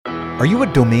Are you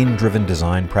a domain-driven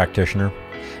design practitioner?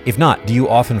 If not, do you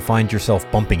often find yourself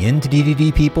bumping into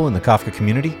DDD people in the Kafka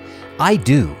community? I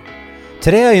do.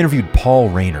 Today I interviewed Paul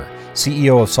Rayner,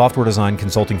 CEO of software design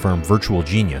consulting firm Virtual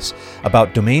Genius,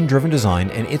 about domain-driven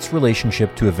design and its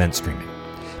relationship to event streaming.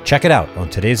 Check it out on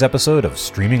today's episode of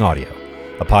Streaming Audio,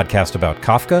 a podcast about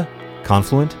Kafka,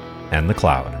 Confluent, and the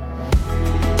cloud.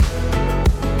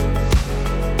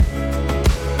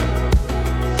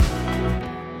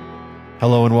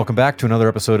 Hello and welcome back to another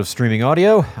episode of Streaming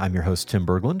Audio. I'm your host, Tim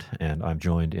Berglund, and I'm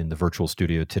joined in the virtual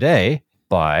studio today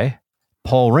by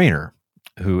Paul Rayner,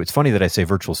 who, it's funny that I say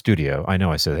virtual studio. I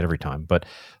know I say that every time, but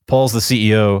Paul's the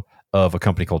CEO of a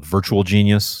company called Virtual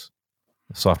Genius,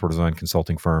 a software design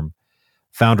consulting firm,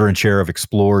 founder and chair of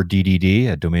Explore DDD,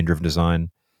 a domain-driven design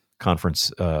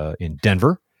conference in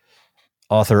Denver,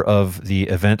 author of the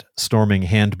Event Storming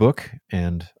Handbook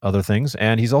and other things,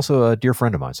 and he's also a dear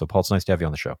friend of mine. So, Paul, it's nice to have you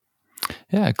on the show.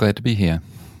 Yeah, glad to be here.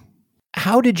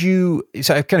 How did you,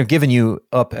 so I've kind of given you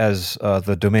up as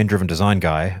the domain-driven design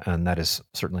guy, and that is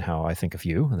certainly how I think of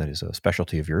you, and that is a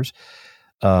specialty of yours.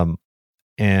 And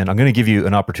I'm going to give you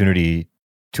an opportunity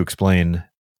to explain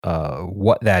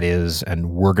what that is,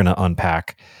 and we're going to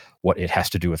unpack what it has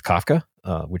to do with Kafka,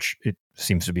 which it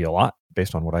seems to be a lot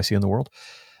based on what I see in the world.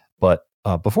 But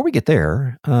before we get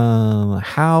there, I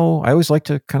always like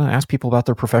to kind of ask people about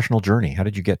their professional journey. How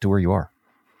did you get to where you are?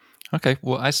 Okay,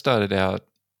 well, I started out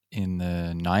in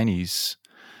the 90s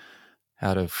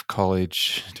out of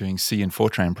college doing C and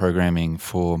Fortran programming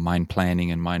for mine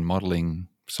planning and mine modeling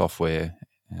software.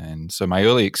 And so my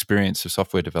early experience of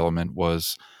software development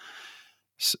was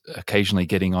occasionally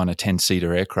getting on a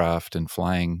 10-seater aircraft and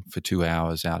flying for 2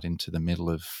 hours out into the middle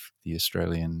of the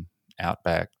Australian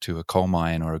outback to a coal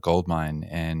mine or a gold mine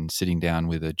and sitting down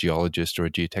with a geologist or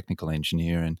a geotechnical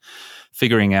engineer and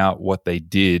figuring out what they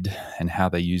did and how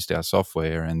they used our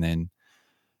software, and then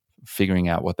figuring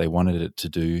out what they wanted it to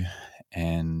do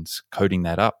and coding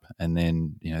that up. And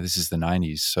then, this is the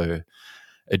 90s. So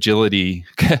agility,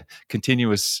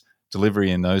 continuous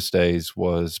delivery in those days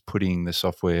was putting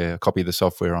a copy of the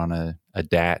software on a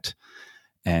DAT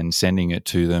and sending it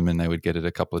to them, and they would get it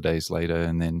a couple of days later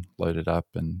and then load it up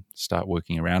and start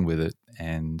working around with it.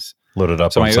 And load it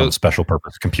up on some special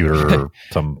purpose computer or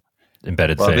some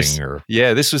embedded thing.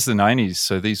 This was the 90s.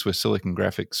 So these were Silicon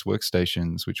Graphics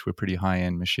workstations, which were pretty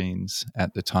high-end machines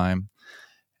at the time.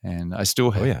 And I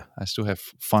still have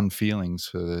fun feelings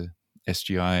for the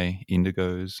SGI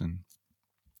Indigos and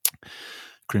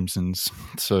Crimsons.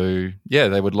 So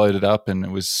they would load it up, and it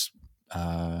was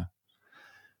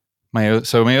my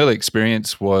early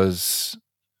experience was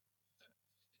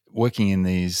working in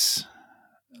these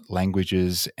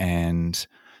languages and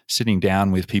sitting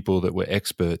down with people that were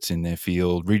experts in their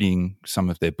field, reading some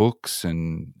of their books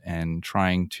and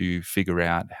trying to figure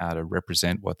out how to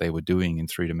represent what they were doing in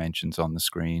 3 dimensions on the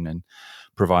screen and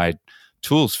provide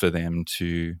tools for them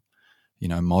to,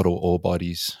 model ore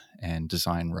bodies and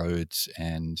design roads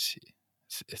and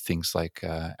things like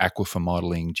aquifer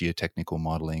modeling, geotechnical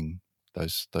modeling,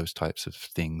 those types of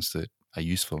things that are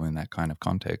useful in that kind of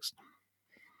context.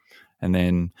 And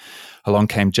then along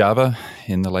came Java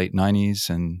in the late 90s,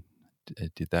 and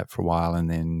it did that for a while, and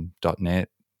then .NET,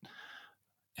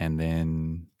 and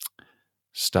then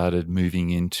started moving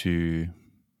into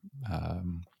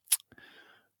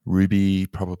Ruby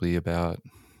probably about,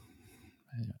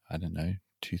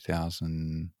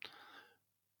 2000.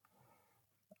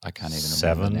 I can't even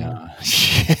remember now.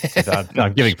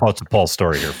 I'm giving Paul's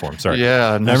story here for him. Sorry.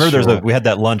 Yeah, I remember we had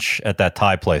that lunch at that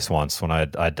Thai place once when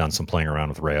I'd done some playing around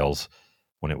with Rails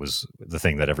when it was the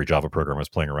thing that every Java programmer was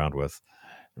playing around with.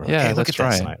 That's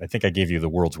right. I think I gave you the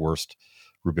world's worst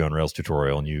Ruby on Rails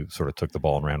tutorial, and you sort of took the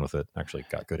ball and ran with it. Actually,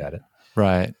 got good at it.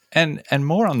 Right, and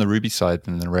more on the Ruby side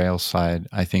than the Rails side,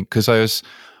 I think, because I was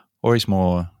always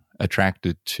more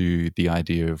attracted to the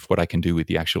idea of what I can do with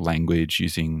the actual language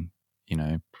using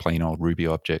plain old Ruby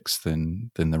objects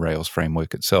than the Rails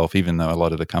framework itself, even though a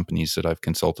lot of the companies that I've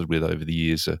consulted with over the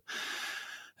years are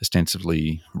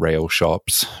ostensibly Rails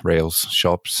shops.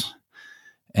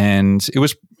 And it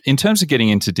was, in terms of getting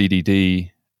into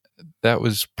DDD, that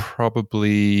was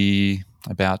probably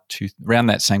around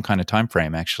that same kind of time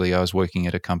frame, actually. I was working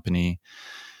at a company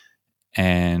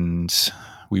and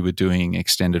we were doing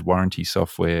extended warranty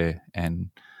software,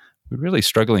 and we were really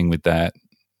struggling with that.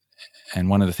 And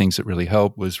one of the things that really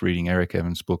helped was reading Eric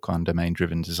Evans' book on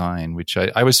domain-driven design, which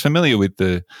I was familiar with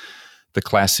the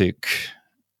classic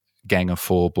Gang of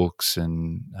Four books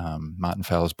and Martin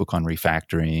Fowler's book on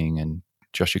refactoring and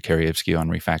Joshua Kerievsky on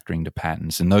refactoring to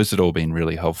patterns. And those had all been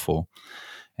really helpful.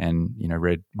 And,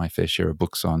 read my fair share of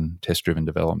books on test-driven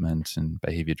development and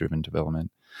behavior-driven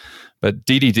development. But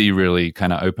DDD really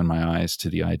kind of opened my eyes to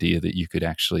the idea that you could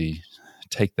actually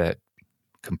take that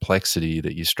complexity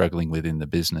that you're struggling with in the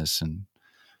business and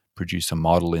produce a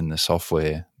model in the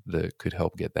software that could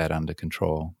help get that under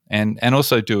control, and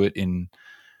also do it in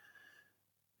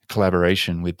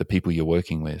collaboration with the people you're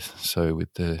working with. So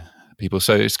with the people,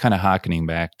 so it's kind of harkening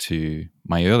back to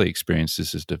my early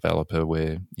experiences as a developer,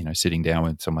 where sitting down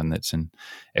with someone that's an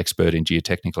expert in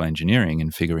geotechnical engineering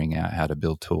and figuring out how to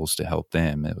build tools to help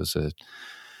them. It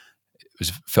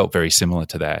felt very similar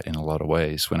to that in a lot of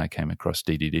ways when I came across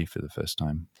DDD for the first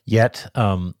time. Yet,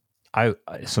 I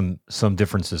some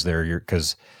differences there,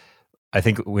 because I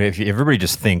think if everybody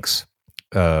just thinks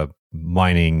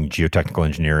mining, geotechnical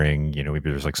engineering, maybe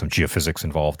there's like some geophysics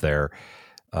involved there.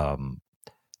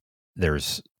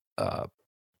 There's a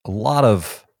lot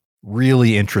of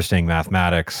really interesting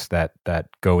mathematics that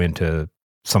go into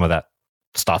some of that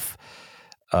stuff,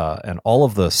 and all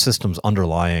of the systems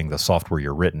underlying the software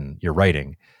you're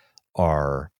writing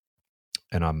are,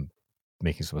 and I'm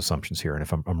making some assumptions here, and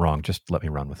if I'm wrong, just let me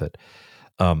run with it.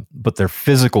 But they're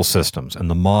physical systems, and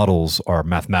the models are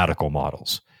mathematical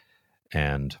models,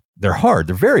 and they're hard.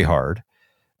 They're very hard,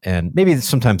 and maybe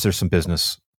sometimes there's some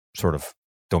business sort of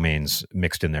domains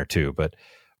mixed in there too. But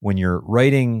when you're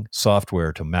writing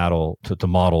software to model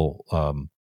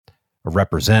or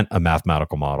represent a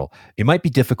mathematical model, it might be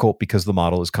difficult because the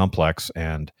model is complex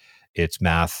and it's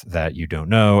math that you don't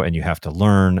know and you have to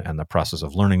learn, and the process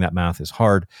of learning that math is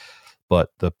hard. But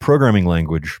the programming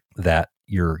language that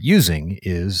you're using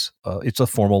is it's a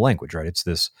formal language, right? It's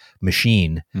this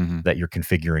machine that you're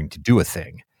configuring to do a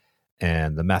thing,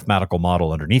 and the mathematical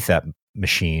model underneath that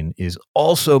machine is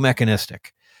also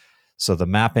mechanistic. So the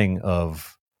mapping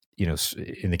of,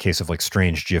 in the case of like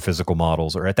strange geophysical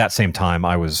models, or at that same time,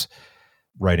 I was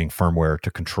writing firmware to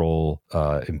control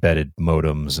embedded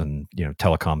modems and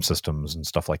telecom systems and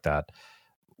stuff like that.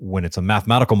 When it's a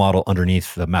mathematical model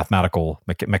underneath the mathematical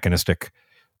mechanistic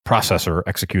processor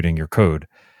executing your code,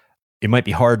 it might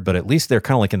be hard, but at least they're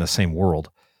kind of like in the same world.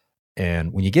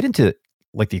 And when you get into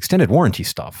like the extended warranty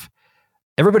stuff,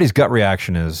 everybody's gut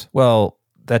reaction is, well,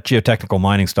 that geotechnical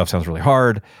mining stuff sounds really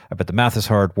hard. I bet the math is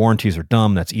hard. Warranties are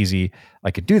dumb. That's easy. I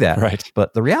could do that. Right.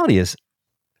 But the reality is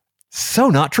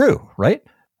so not true, right?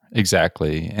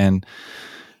 Exactly. And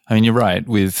I mean, you're right.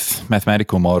 With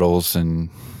mathematical models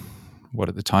and what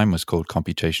at the time was called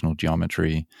computational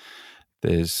geometry,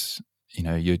 there's,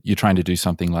 you're trying to do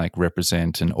something like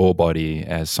represent an ore body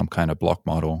as some kind of block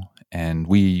model. And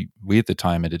we at the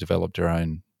time had developed our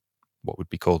own, what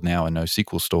would be called now a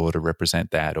NoSQL store to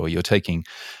represent that, or you're taking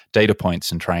data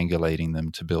points and triangulating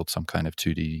them to build some kind of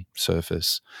 2D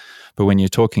surface. But when you're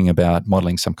talking about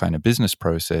modeling some kind of business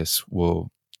process,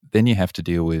 well, then you have to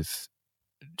deal with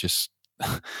just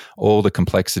all the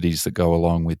complexities that go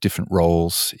along with different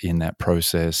roles in that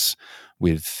process,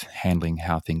 with handling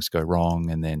how things go wrong,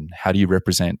 and then how do you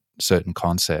represent certain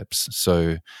concepts.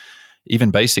 So even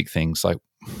basic things like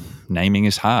naming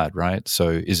is hard, right? So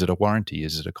is it a warranty?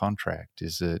 Is it a contract?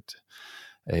 Is it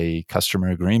a customer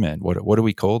agreement? What do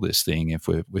we call this thing if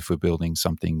we're building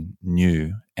something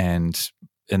new? And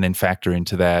then factor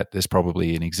into that, there's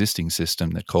probably an existing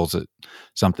system that calls it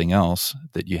something else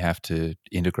that you have to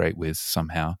integrate with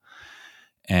somehow,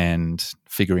 and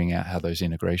figuring out how those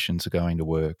integrations are going to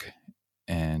work.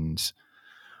 And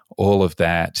all of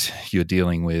that, you're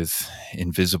dealing with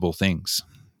invisible things.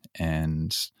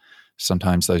 And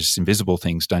sometimes those invisible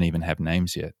things don't even have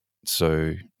names yet.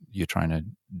 So you're trying to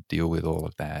deal with all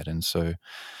of that. And so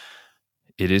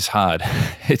it is hard.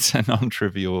 It's a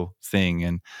non-trivial thing.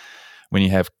 And when you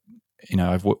have,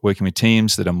 I've working with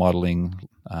teams that are modeling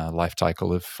life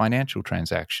cycle of financial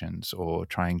transactions, or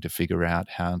trying to figure out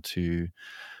how to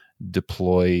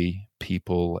deploy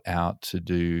people out to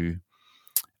do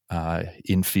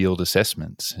in-field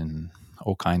assessments and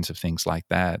all kinds of things like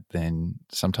that, then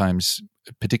sometimes,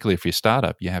 particularly if you're a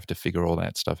startup, you have to figure all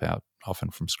that stuff out, often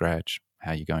from scratch,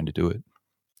 how you're going to do it.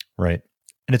 Right.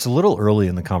 And it's a little early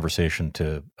in the conversation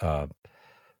to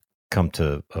come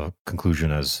to a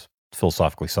conclusion as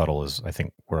philosophically subtle as I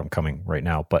think where I'm coming right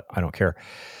now, but I don't care.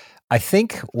 I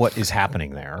think what is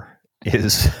happening there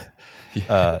is...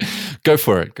 Go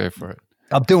for it.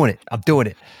 I'm doing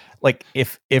it. Like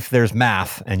if there's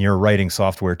math and you're writing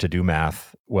software to do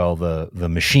math, well, the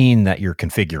machine that you're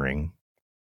configuring,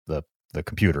 the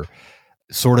computer,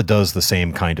 sort of does the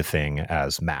same kind of thing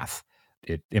as math.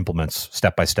 It implements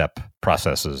step-by-step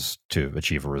processes to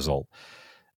achieve a result.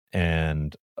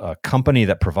 And a company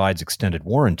that provides extended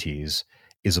warranties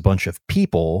is a bunch of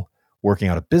people working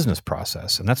out a business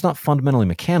process. And that's not fundamentally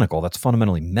mechanical, that's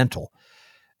fundamentally mental.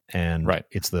 And right.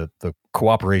 It's the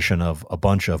cooperation of a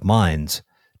bunch of minds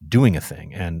doing a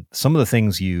thing. And some of the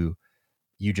things you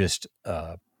just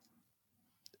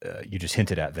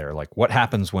hinted at there, like what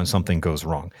happens when something goes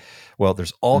wrong. Well,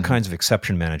 there's all kinds of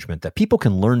exception management that people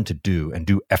can learn to do and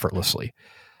do effortlessly.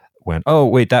 When, oh,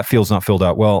 wait, that field's not filled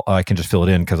out. Well, I can just fill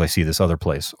it in because I see this other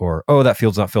place. Or, oh, that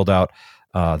field's not filled out.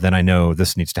 Then I know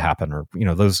this needs to happen. Or,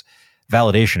 those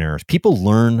validation errors. People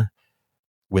learn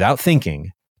without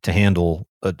thinking to handle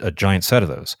a giant set of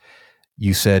those.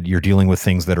 You said you're dealing with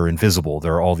things that are invisible.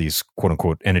 There are all these quote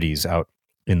unquote entities out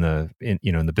in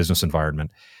the business environment.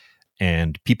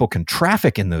 And people can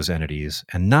traffic in those entities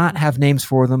and not have names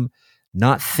for them,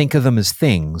 not think of them as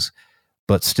things,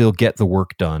 but still get the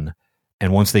work done.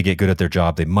 And once they get good at their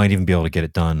job, they might even be able to get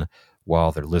it done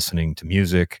while they're listening to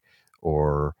music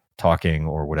or talking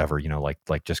or whatever,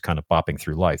 like just kind of bopping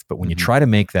through life. But when you try to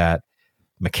make that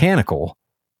mechanical,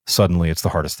 suddenly it's the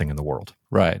hardest thing in the world.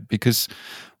 Right. Because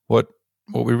what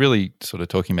we're really sort of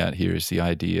talking about here is the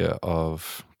idea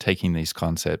of taking these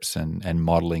concepts and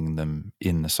modeling them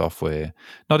in the software,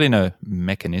 not in a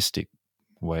mechanistic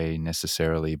way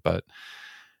necessarily, but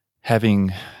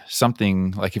having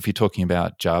something like if you're talking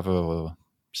about Java or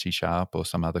C# or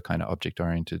some other kind of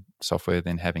object-oriented software,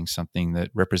 then having something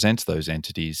that represents those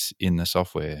entities in the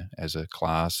software as a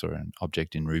class or an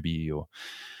object in Ruby, or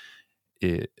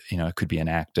it could be an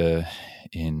actor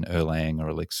in Erlang or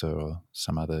Elixir or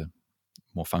some other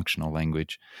more functional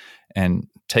language, and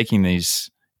taking these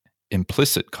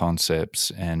implicit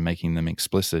concepts and making them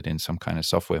explicit in some kind of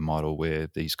software model where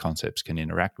these concepts can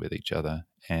interact with each other.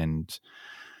 And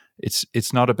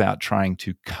it's not about trying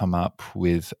to come up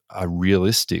with a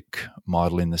realistic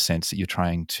model in the sense that you're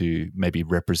trying to maybe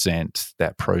represent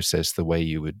that process the way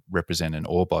you would represent an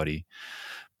ore body,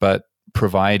 but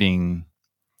providing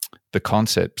the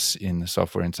concepts in the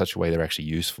software in such a way they're actually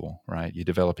useful, right? You're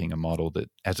developing a model that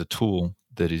as a tool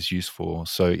that is useful.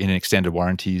 So in extended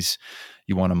warranties,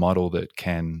 you want a model that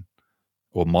can,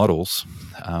 or models,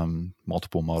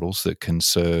 multiple models that can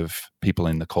serve people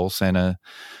in the call center,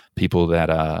 people that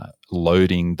are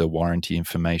loading the warranty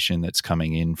information that's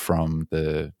coming in from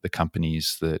the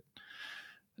companies that,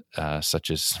 such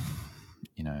as,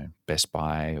 Best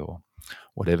Buy or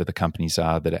whatever the companies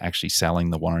are that are actually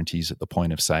selling the warranties at the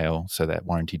point of sale. So that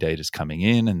warranty data is coming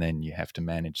in, and then you have to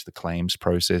manage the claims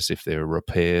process if there are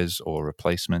repairs or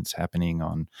replacements happening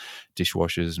on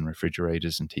dishwashers and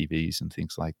refrigerators and TVs and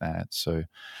things like that. So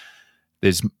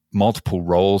there's multiple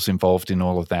roles involved in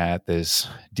all of that. There's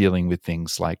dealing with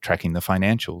things like tracking the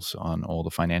financials on all the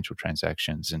financial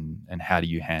transactions and how do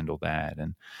you handle that,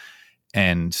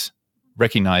 and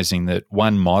recognizing that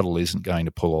one model isn't going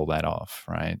to pull all that off,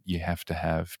 right? You have to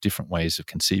have different ways of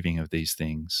conceiving of these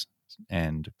things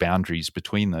and boundaries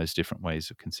between those different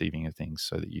ways of conceiving of things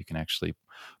so that you can actually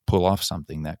pull off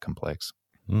something that complex.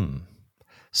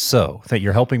 So that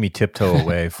you're helping me tiptoe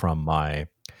away from my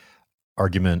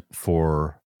argument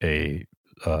for a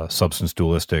substance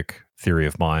dualistic theory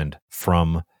of mind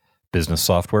from business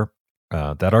software.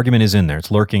 That argument is in there.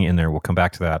 It's lurking in there. We'll come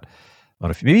back to that.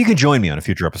 Maybe you can join me on a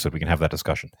future episode. We can have that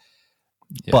discussion.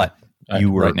 Yeah. But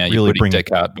you were right now really putting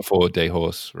Descartes before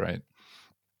Dehorse, right?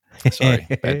 Sorry,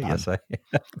 bad pun. Yes,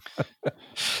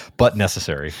 but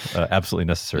necessary, absolutely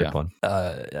necessary pun.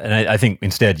 And I think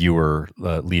instead you were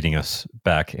leading us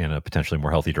back in a potentially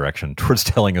more healthy direction towards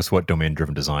telling us what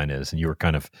domain-driven design is, and you were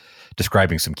kind of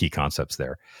describing some key concepts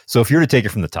there. So if you're to take it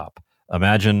from the top,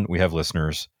 imagine we have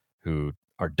listeners who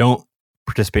don't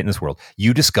participate in this world.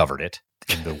 You discovered it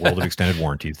in the world of extended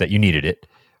warranties that you needed it.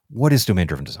 What is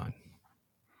domain-driven design?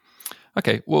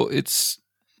 Okay, well, it's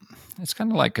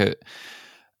kind of like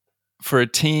for a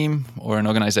team or an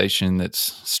organization that's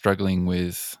struggling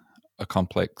with a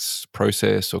complex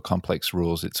process or complex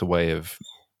rules, it's a way of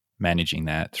managing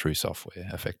that through software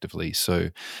effectively.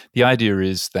 So the idea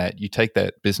is that you take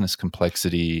that business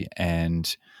complexity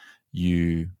and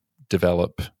you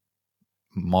develop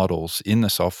models in the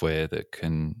software that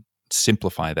can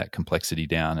simplify that complexity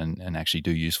down and actually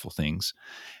do useful things.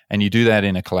 And you do that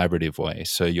in a collaborative way.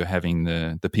 So you're having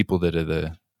the people that are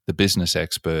the business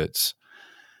experts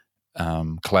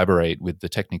collaborate with the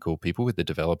technical people, with the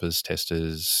developers,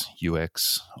 testers,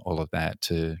 UX, all of that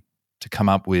to come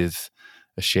up with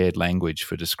a shared language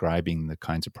for describing the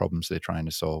kinds of problems they're trying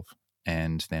to solve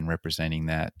and then representing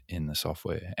that in the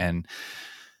software. And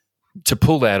to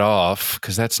pull that off,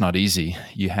 because that's not easy,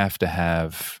 you have to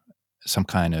have some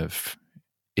kind of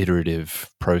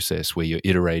iterative process where you're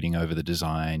iterating over the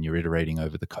design, you're iterating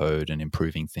over the code and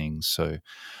improving things. So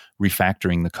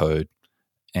refactoring the code,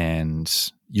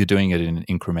 and you're doing it in an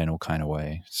incremental kind of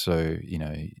way. So,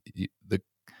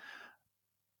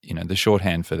 the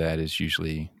shorthand for that is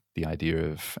usually the idea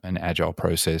of an agile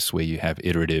process where you have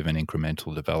iterative and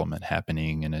incremental development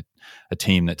happening, and a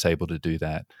team that's able to do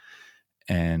that.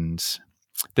 And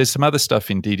there's some other stuff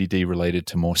in DDD related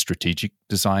to more strategic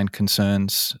design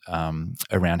concerns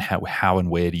around how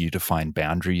and where do you define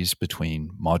boundaries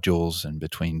between modules and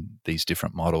between these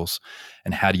different models,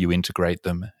 and how do you integrate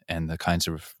them and the kinds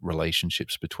of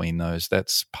relationships between those.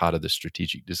 That's part of the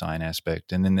strategic design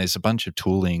aspect. And then there's a bunch of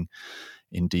tooling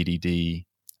in DDD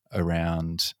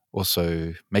around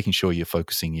also making sure you're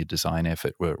focusing your design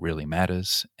effort where it really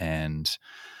matters. And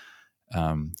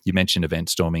you mentioned event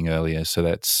storming earlier, so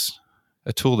that's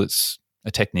a tool that's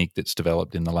a technique that's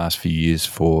developed in the last few years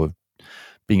for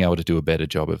being able to do a better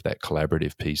job of that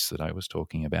collaborative piece that I was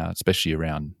talking about, especially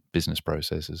around business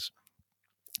processes.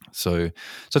 So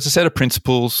it's a set of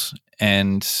principles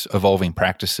and evolving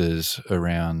practices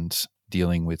around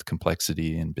dealing with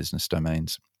complexity in business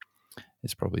domains.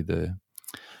 It's probably the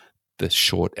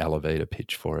short elevator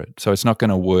pitch for it. So it's not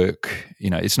going to work,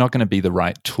 it's not going to be the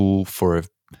right tool for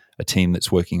a team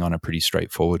that's working on a pretty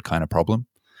straightforward kind of problem.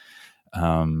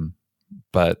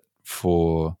 But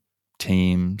for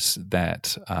teams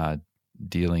that are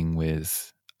dealing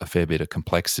with a fair bit of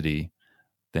complexity,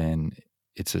 then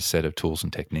it's a set of tools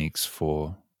and techniques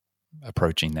for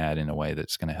approaching that in a way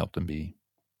that's going to help them be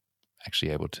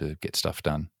actually able to get stuff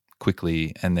done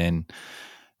quickly, and then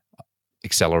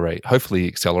hopefully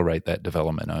accelerate that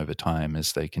development over time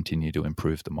as they continue to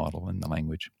improve the model and the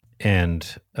language. And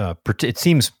it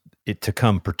seems to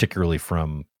come particularly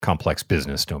from complex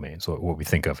business domains, what we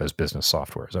think of as business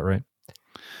software. Is that right?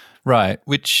 Right.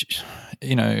 Which,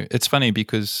 it's funny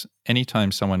because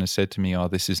anytime someone has said to me, oh,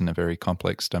 this isn't a very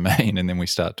complex domain, and then we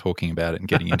start talking about it and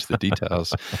getting into the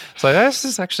details, it's like, this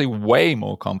is actually way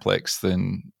more complex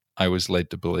than I was led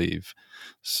to believe.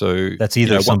 So that's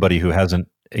either somebody who hasn't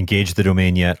engaged the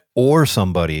domain yet, or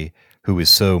somebody who is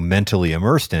so mentally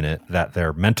immersed in it that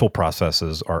their mental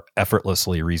processes are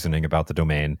effortlessly reasoning about the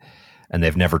domain, and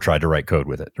they've never tried to write code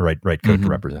with it, write code to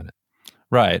represent it.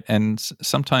 Right. And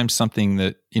sometimes something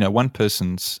that, one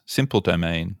person's simple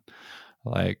domain,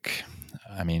 if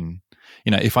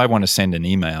I want to send an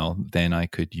email, then I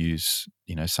could use,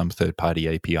 some third-party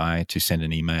API to send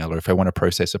an email, or if I want to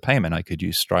process a payment, I could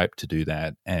use Stripe to do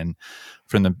that. And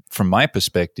from my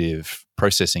perspective,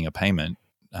 processing a payment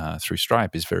through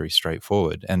Stripe is very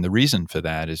straightforward. And the reason for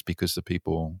that is because the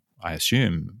people, I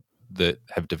assume, that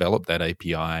have developed that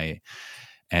API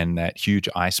and that huge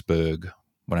iceberg,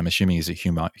 what I'm assuming is a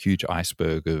huge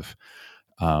iceberg of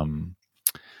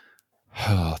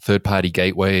third-party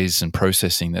gateways and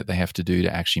processing that they have to do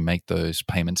to actually make those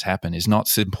payments happen is not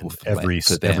simple for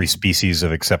every species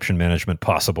of exception management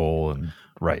possible. And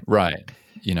right.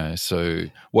 So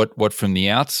what from the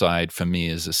outside for me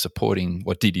is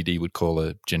what DDD would call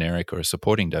a generic or a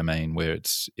supporting domain, where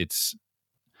it's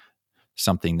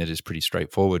something that is pretty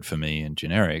straightforward for me and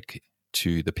generic,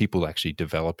 to the people actually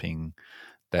developing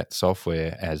that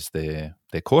software as their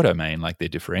core domain, like their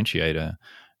differentiator.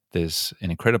 There's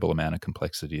an incredible amount of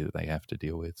complexity that they have to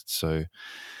deal with. So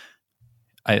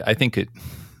I think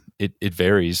it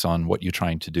varies on what you're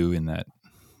trying to do in that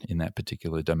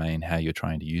particular domain, how you're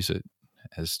trying to use it,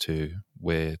 as to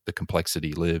where the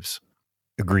complexity lives.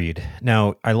 Agreed.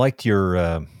 Now, I liked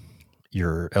your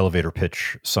elevator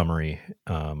pitch summary,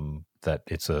 that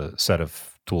it's a set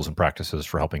of tools and practices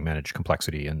for helping manage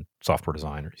complexity in software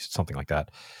design, or something like that.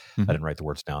 I didn't write the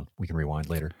words down. We can rewind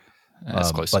later.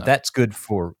 That's close but enough. That's good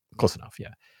for close enough.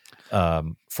 Yeah.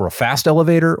 For a fast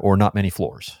elevator or not many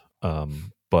floors.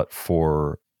 But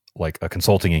for like a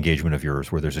consulting engagement of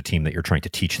yours, where there's a team that you're trying to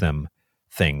teach them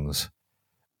things.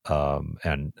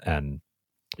 And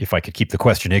if I could keep the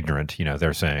question ignorant,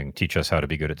 they're saying, teach us how to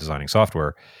be good at designing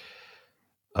software.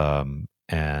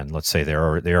 And let's say they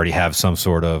already have some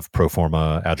sort of pro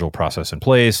forma agile process in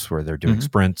place where they're doing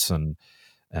sprints and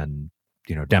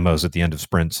demos at the end of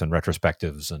sprints and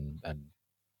retrospectives, and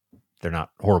they're not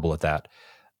horrible at that.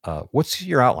 What's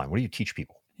your outline? What do you teach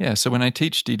people? Yeah, so when I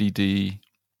teach DDD,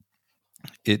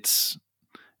 it's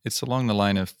along the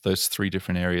line of those three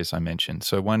different areas I mentioned.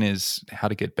 So one is how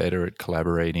to get better at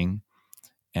collaborating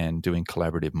and doing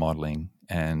collaborative modeling.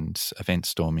 And event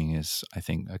storming is, I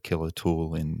think, a killer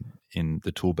tool in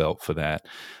the tool belt for that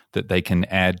they can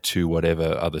add to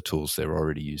whatever other tools they're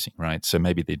already using, right? So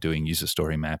maybe they're doing user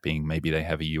story mapping. Maybe they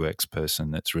have a UX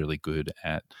person that's really good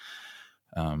at,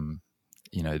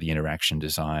 the interaction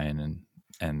design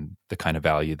and the kind of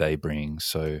value they bring.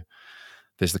 So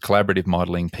there's the collaborative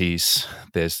modeling piece.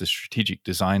 There's the strategic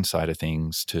design side of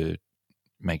things to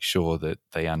make sure that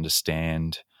they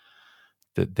understand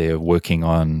that they're working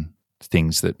on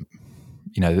things that,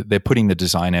 they're putting the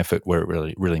design effort where it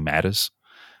really, really matters.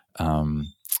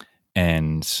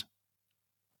 and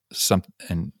some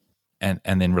and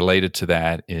then related to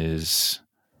that is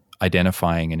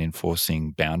identifying and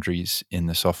enforcing boundaries in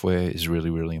the software is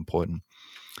really, really important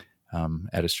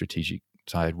at a strategic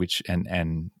side. Which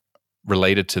and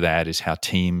related to that is how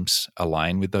teams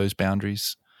align with those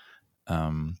boundaries.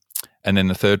 And then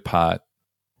the third part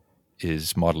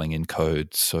is modeling in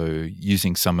code. So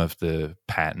using some of the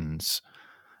patterns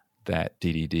that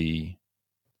DDD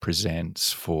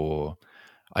presents for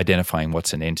identifying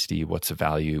what's an entity, what's a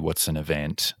value, what's an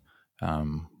event,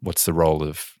 what's the role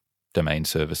of domain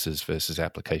services versus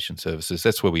application services.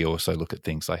 That's where we also look at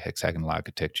things like hexagonal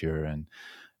architecture and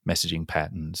messaging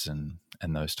patterns and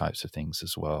those types of things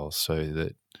as well, so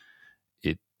that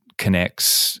it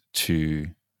connects to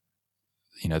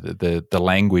the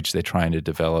language they're trying to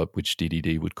develop, which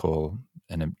DDD would call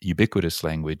an ubiquitous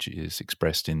language, is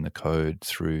expressed in the code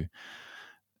through.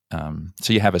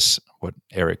 So you have what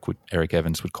Eric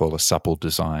Evans would call a supple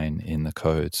design in the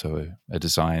code. So a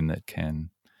design that can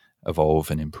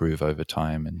evolve and improve over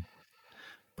time and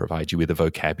provide you with a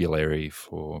vocabulary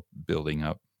for building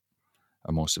up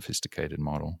a more sophisticated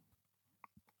model.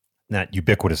 That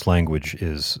ubiquitous language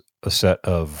is a set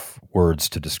of words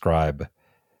to describe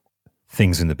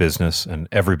things in the business, and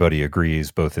everybody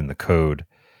agrees, both in the code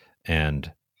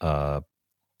and the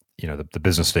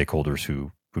business stakeholders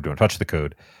who don't touch the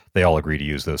code. They all agree to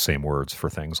use those same words for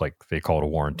things, like they call it a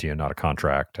warranty and not a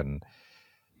contract, and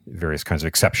various kinds of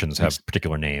exceptions have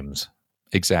particular names.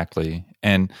 Exactly.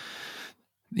 And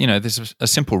there's a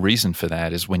simple reason for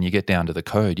that is when you get down to the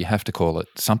code, you have to call it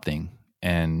something.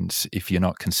 And if you're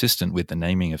not consistent with the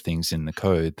naming of things in the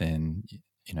code, then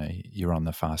you're on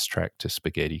the fast track to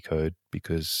spaghetti code,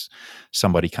 because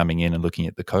somebody coming in and looking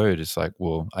at the code is like,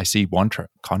 well, I see one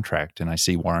contract and I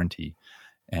see warranty,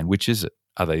 and which is it?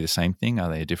 Are they the same thing? Are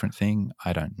they a different thing?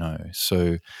 I don't know.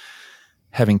 So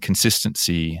having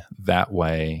consistency that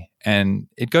way, and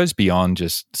it goes beyond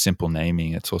just simple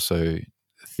naming. It's also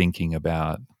thinking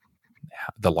about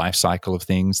the life cycle of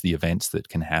things, the events that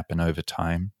can happen over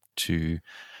time to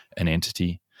an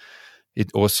entity.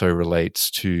 It also relates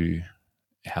to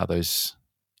how those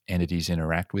entities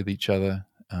interact with each other.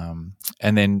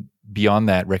 And then beyond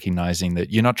that, recognizing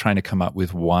that you're not trying to come up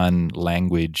with one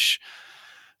language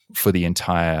for the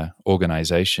entire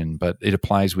organization, but it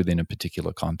applies within a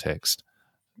particular context,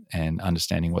 and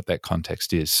understanding what that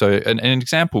context is. So an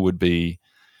example would be,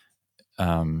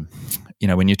 when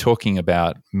you're talking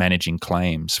about managing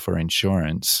claims for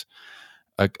insurance,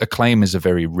 a claim is a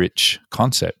very rich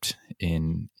concept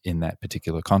in that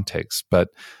particular context. But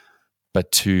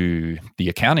to the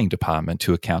accounting department,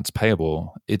 to accounts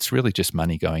payable, it's really just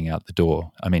money going out the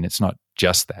door. I mean, it's not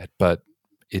just that, but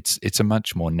it's a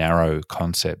much more narrow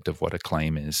concept of what a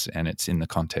claim is, and it's in the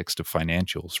context of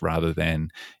financials rather than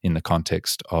in the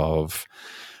context of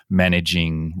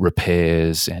managing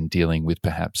repairs and dealing with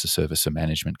perhaps a service or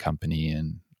management company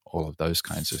and all of those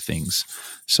kinds of things.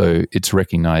 So it's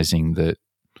recognizing that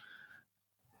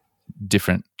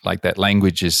different, like that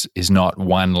language is not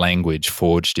one language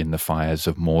forged in the fires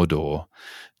of Mordor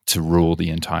to rule the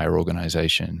entire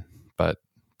organization, but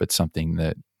something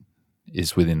that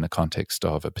is within the context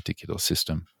of a particular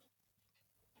system.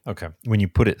 Okay. When you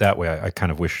put it that way, I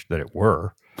kind of wish that it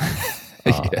were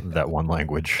that one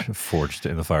language forged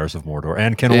in the fires of Mordor,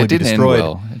 and can only be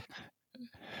destroyed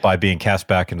by being cast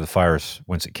back into the fires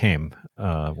whence they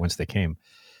came.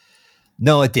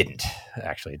 No, it didn't.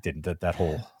 Actually, it didn't. That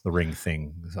whole the ring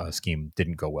thing scheme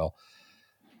didn't go well.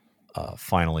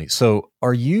 Finally, so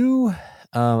are you?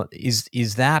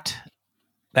 Is that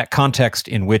context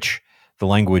in which the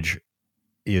language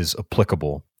is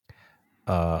applicable?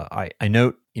 I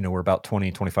note, we're about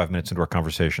 20, 25 minutes into our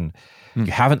conversation.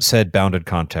 You haven't said bounded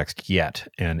context yet,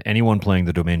 and anyone playing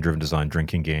the domain-driven design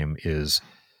drinking game is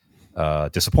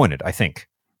disappointed, I think,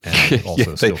 and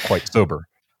also still quite sober.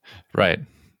 Right.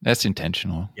 That's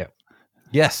intentional. Yeah.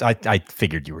 Yes, I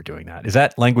figured you were doing that. Is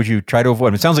that language you try to avoid? I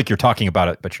mean, it sounds like you're talking about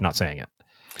it, but you're not saying it.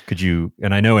 Could you?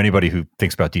 And I know anybody who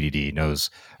thinks about DDD knows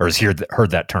or has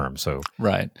heard that term. So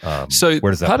right. So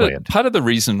where does that play in? Part of the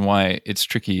reason why it's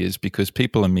tricky is because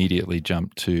people immediately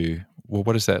jump to, well,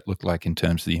 what does that look like in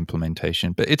terms of the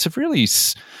implementation? But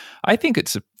I think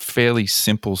it's a fairly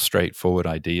simple, straightforward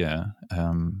idea.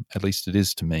 At least it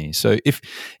is to me. So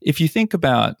if you think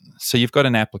about, so you've got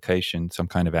an application, some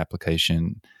kind of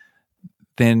application,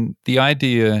 then the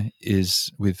idea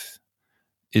is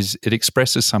it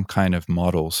expresses some kind of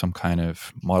model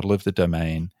of the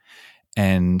domain.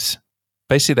 And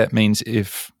basically that means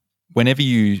whenever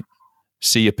you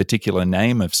see a particular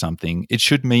name of something, it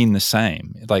should mean the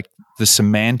same. Like the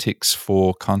semantics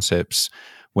for concepts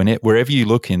wherever you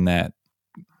look in that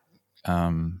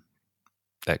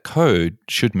that code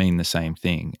should mean the same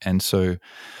thing. And so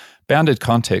bounded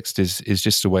context is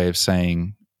just a way of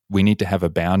saying we need to have a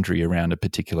boundary around a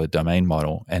particular domain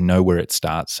model and know where it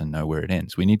starts and know where it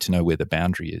ends. We need to know where the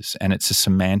boundary is. And it's a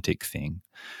semantic thing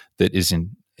that is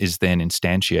then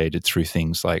instantiated through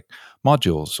things like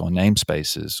modules or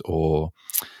namespaces or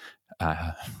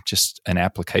just an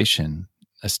application,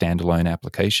 a standalone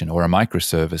application, or a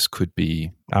microservice could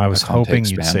be. I was hoping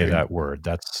you'd boundary. say that word.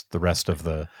 That's the rest of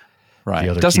the. Right.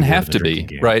 It doesn't have to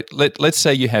be, right? Let's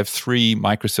say you have 3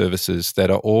 microservices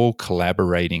that are all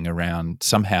collaborating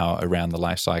somehow around the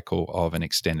lifecycle of an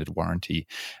extended warranty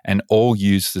and all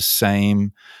use the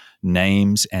same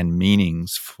names and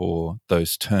meanings for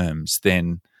those terms.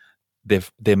 Then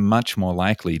they're much more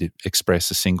likely to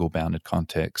express a single bounded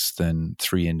context than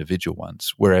 3 individual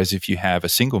ones. Whereas if you have a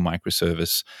single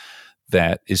microservice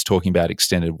that is talking about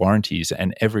extended warranties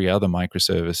and every other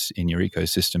microservice in your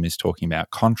ecosystem is talking about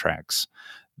contracts,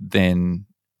 then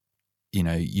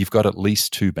you've got at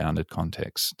least 2 bounded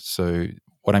contexts. So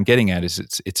what I'm getting at is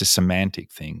it's a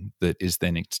semantic thing that is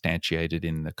then instantiated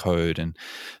in the code. And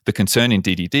the concern in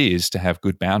DDD is to have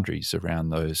good boundaries around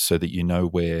those so that you know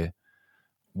where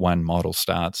one model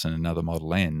starts and another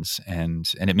model ends. And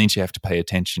it means you have to pay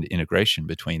attention to integration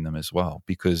between them as well.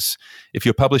 Because if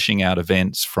you're publishing out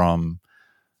events from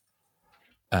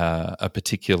a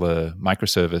particular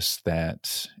microservice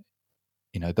that,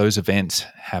 those events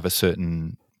have a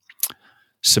certain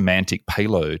semantic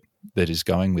payload that is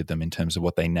going with them in terms of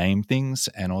what they name things,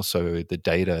 and also the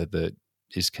data that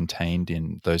is contained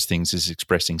in those things is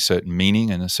expressing certain meaning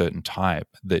and a certain type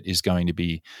that is going to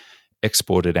be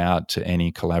exported out to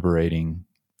any collaborating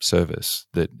service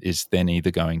that is then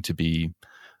either going to be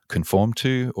conformed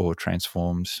to or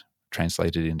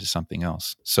translated into something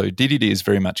else. So DDD is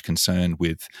very much concerned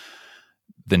with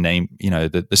the name,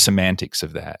 the semantics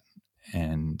of that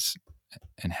and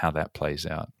how that plays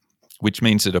out, which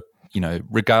means that,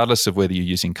 regardless of whether you're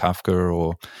using Kafka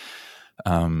or,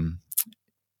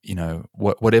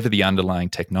 whatever the underlying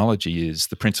technology is,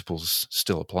 the principles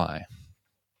still apply.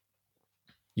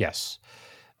 Yes.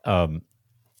 And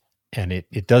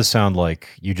it does sound like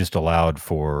you just allowed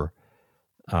for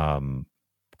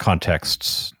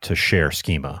contexts to share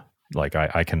schema. Like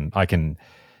I can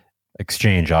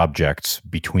exchange objects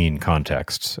between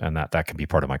contexts, and that can be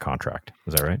part of my contract.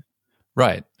 Is that right?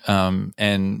 Right.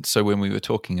 And so when we were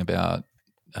talking about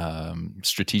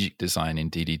strategic design in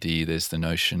DDD, there's the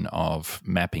notion of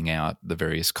mapping out the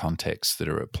various contexts that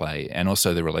are at play and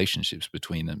also the relationships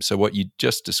between them. So what you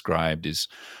just described is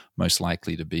most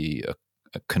likely to be a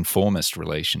conformist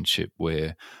relationship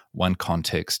where one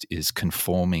context is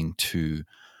conforming to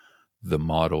the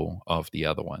model of the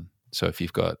other one. So if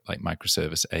you've got like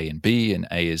microservice A and B, and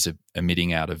A is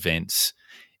emitting out events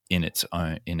in its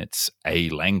A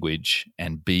language,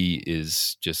 and B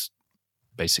is just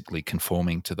basically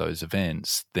conforming to those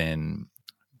events, then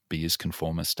B is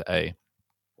conformist to A.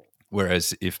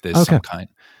 Whereas if there's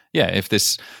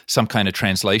some kind of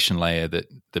translation layer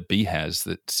that B has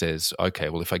that says, okay,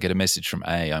 well, if I get a message from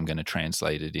A, I'm going to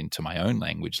translate it into my own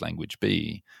language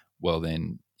B. Well,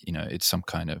 then, it's some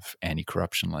kind of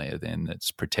anti-corruption layer then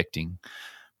that's protecting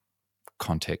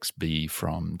context B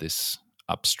from this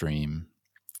upstream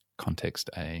context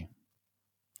A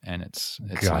and its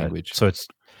language. So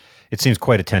it seems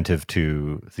quite attentive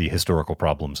to the historical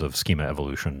problems of schema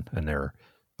evolution and their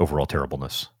overall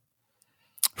terribleness.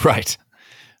 Right.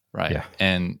 Yeah.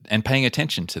 And paying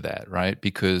attention to that, right?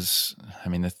 Because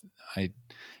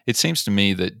it seems to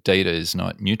me that data is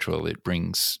not neutral. It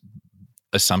brings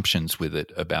assumptions with it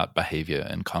about behavior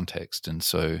and context. And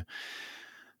so,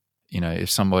 if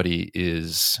somebody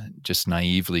is just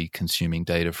naively consuming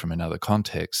data from another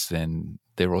context, then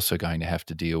they're also going to have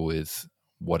to deal with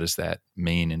what does that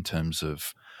mean in terms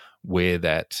of where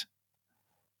that,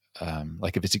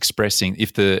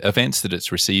 if the events that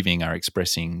it's receiving are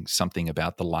expressing something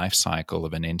about the life cycle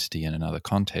of an entity in another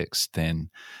context, then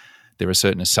there are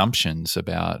certain assumptions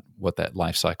about what that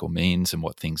life cycle means and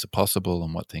what things are possible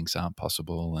and what things aren't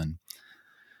possible.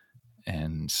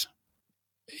 And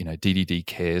DDD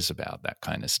cares about that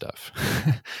kind of stuff.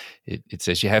 It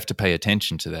says you have to pay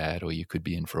attention to that or you could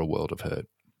be in for a world of hurt.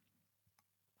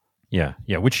 Yeah,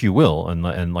 which you will,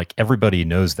 and like everybody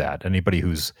knows that. Anybody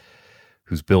who's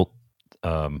built,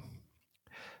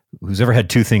 who's ever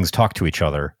had 2 things talk to each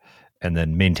other and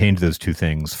then maintained those 2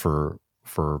 things for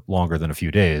longer than a few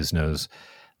days knows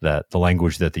that the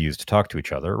language that they use to talk to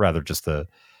each other, rather just the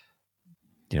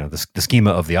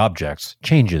schema of the objects,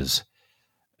 changes,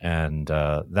 and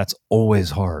that's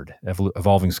always hard.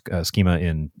 Evolving schema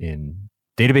in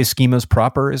database schemas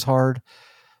proper is hard.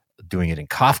 Doing it in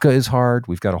Kafka is hard.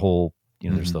 We've got a whole,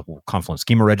 there's the whole Confluent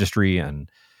schema registry and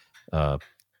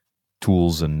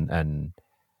tools and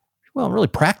really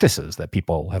practices that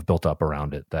people have built up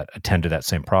around it that attend to that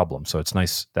same problem. So it's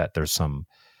nice that there's some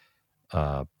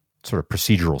sort of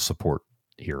procedural support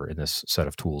here in this set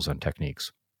of tools and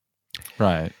techniques.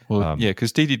 Right. Well,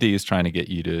 because DDD is trying to get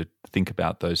you to think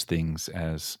about those things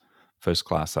as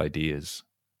first-class ideas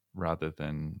rather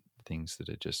than things that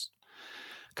are just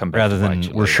come back. Rather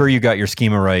than we're sure you got your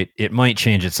schema right, it might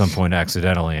change at some point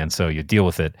accidentally, and so you deal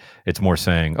with it. It's more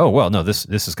saying, oh, well, no, this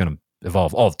is going to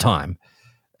evolve all the time.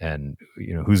 And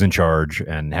who's in charge,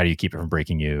 and how do you keep it from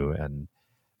breaking you, and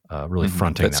really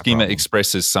fronting that schema problem.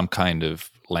 Expresses some kind of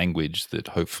language that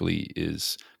hopefully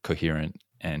is coherent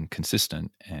and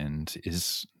consistent and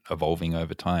is evolving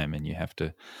over time, and you have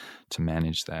to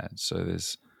manage that. So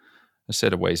there's a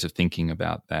set of ways of thinking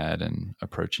about that and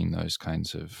approaching those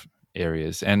kinds of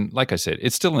areas. And like I said,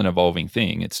 it's still an evolving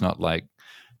thing. It's not like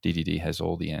DDD has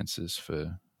all the answers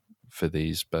for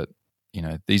these, but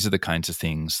these are the kinds of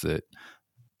things that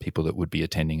people that would be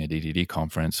attending a DDD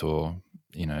conference or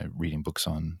reading books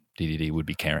on DDD would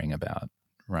be caring about,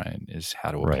 right? Is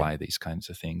how to apply these kinds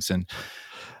of things. And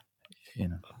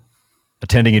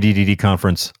attending a DDD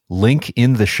conference, link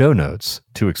in the show notes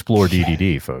to explore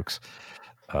DDD, folks.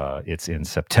 It's in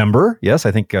September. Yes,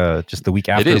 I think just the week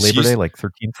after Labor Day, like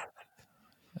 13th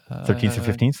or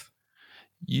 15th.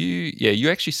 You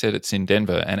actually said it's in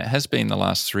Denver, and it has been the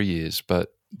last 3 years, but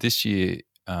this year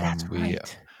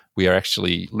we are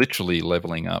actually literally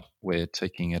leveling up. We're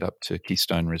taking it up to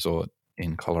Keystone Resort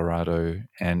in Colorado,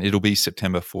 and it'll be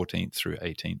September 14th through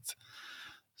 18th.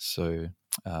 So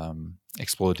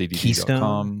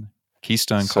exploreddd.com,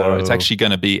 Keystone, Colorado. It's actually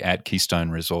going to be at Keystone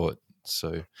Resort.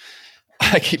 So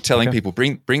I keep telling people,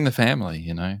 bring the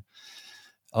family,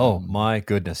 Oh, my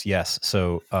goodness, yes.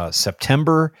 So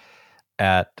September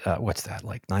at, what's that,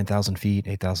 like 9,000 feet,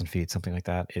 8,000 feet, something like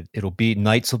that. It'll be,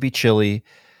 nights will be chilly.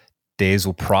 Days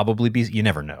will probably be, you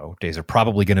never know. Days are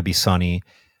probably going to be sunny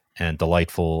and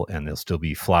delightful, and there'll still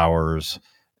be flowers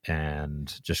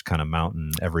and just kind of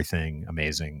mountain, everything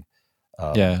amazing.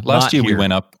 Last year we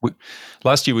went up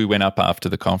after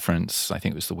the conference. I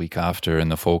think it was the week after,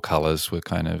 and the fall colors were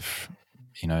kind of,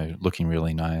 looking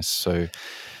really nice. So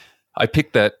I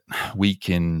picked that week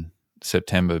in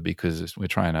September because we're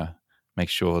trying to make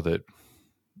sure that,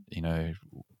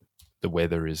 the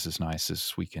weather is as nice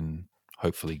as we can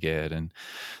hopefully get. And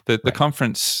the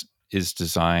conference is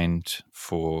designed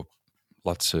for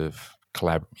lots of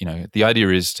the idea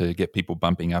is to get people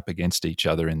bumping up against each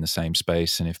other in the same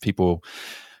space. And if people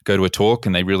go to a talk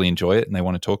and they really enjoy it and they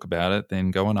want to talk about it, then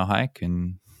go on a hike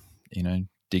and,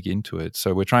 dig into it.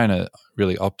 So we're trying to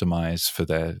really optimize for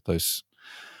those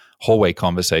hallway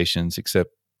conversations,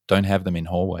 except don't have them in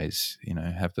hallways,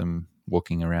 have them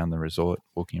walking around the resort,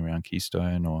 walking around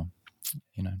Keystone, or,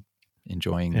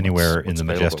 enjoying anywhere in the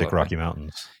majestic Rocky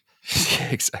Mountains.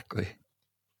 Yeah, exactly.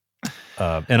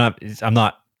 And I'm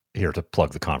not here to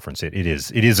plug the conference. It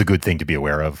is a good thing to be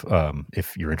aware of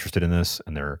if you're interested in this,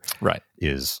 and there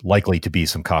is likely to be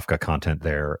some Kafka content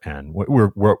there. And what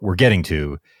we're getting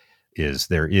to is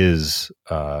there is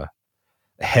a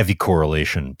heavy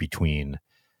correlation between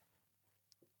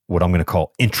what I'm going to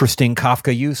call interesting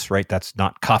Kafka use, right? That's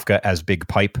not Kafka as big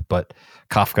pipe, but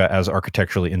Kafka as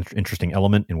architecturally interesting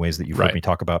element in ways that you've heard me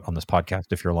talk about on this podcast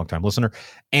if you're a longtime listener,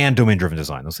 and domain-driven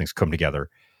design. Those things come together.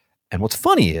 And what's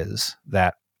funny is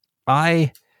that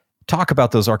I talk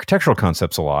about those architectural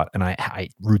concepts a lot, and I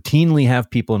routinely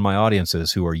have people in my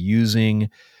audiences who are using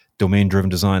domain-driven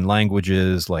design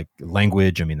languages, like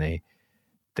language. I mean,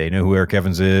 they know who Eric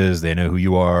Evans is, they know who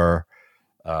you are,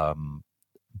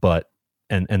 but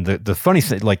and the funny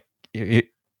thing, like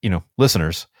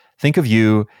listeners, think of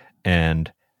you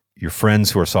and your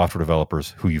friends who are software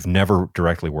developers who you've never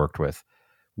directly worked with.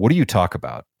 What do you talk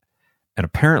about? And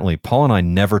apparently, Paul and I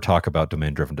never talk about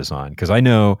domain-driven design, because I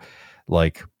know,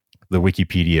 like, the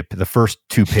Wikipedia, the first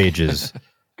 2 pages,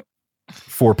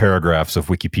 4 paragraphs of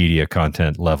Wikipedia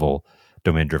content level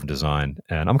domain-driven design.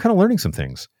 And I'm kind of learning some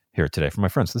things here today from my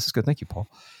friends. This is good. Thank you, Paul.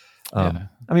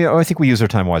 I mean, I think we use our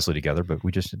time wisely together, but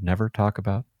we just never talk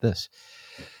about this.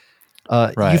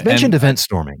 You've mentioned event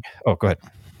storming. Oh, go ahead.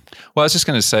 Well, I was just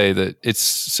going to say that it's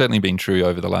certainly been true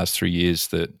over the last 3 years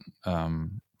that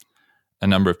a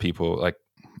number of people, like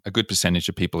a good percentage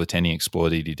of people attending Explore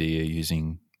DDD, are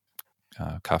using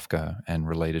Kafka and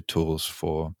related tools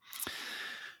for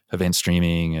event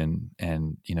streaming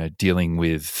and dealing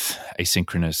with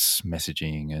asynchronous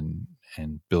messaging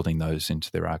and building those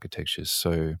into their architectures.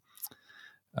 So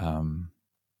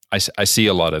I see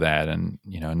a lot of that, and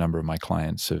a number of my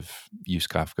clients have used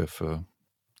Kafka for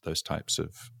those types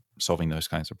of solving those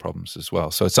kinds of problems as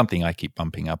well. So it's something I keep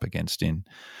bumping up against in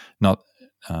not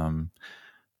and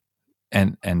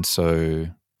so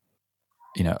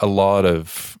a lot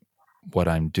of what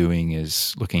I'm doing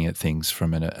is looking at things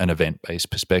from an event-based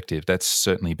perspective. That's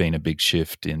certainly been a big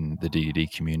shift in the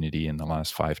DoD community in the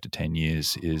last 5 to 10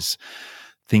 years, is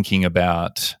thinking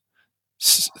about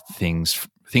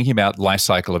life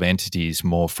cycle of entities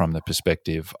more from the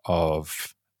perspective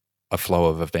of a flow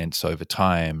of events over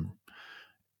time,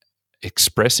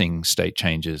 expressing state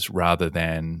changes rather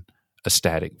than a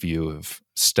static view of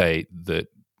state that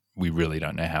we really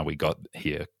don't know how we got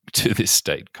here to this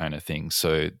state kind of thing.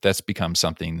 So that's become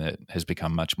something that has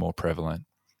become much more prevalent.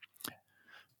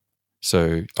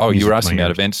 So, you were asking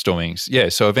about event storming. Yeah,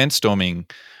 so event storming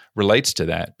relates to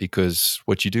that, because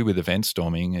what you do with event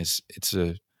storming is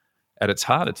at its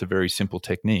heart, it's a very simple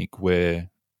technique where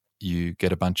you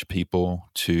get a bunch of people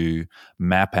to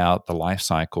map out the life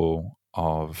cycle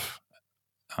of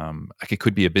it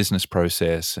could be a business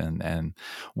process and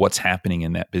what's happening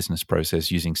in that business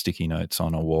process using sticky notes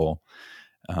on a wall.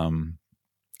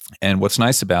 And what's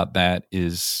nice about that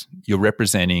is you're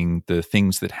representing the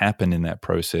things that happen in that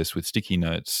process with sticky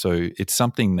notes. So it's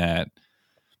something that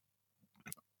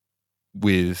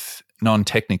with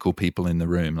non-technical people in the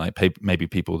room, like maybe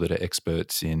people that are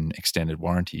experts in extended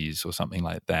warranties or something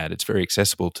like that, it's very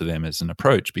accessible to them as an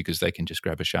approach, because they can just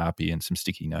grab a Sharpie and some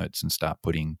sticky notes and start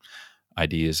putting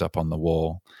ideas up on the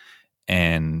wall.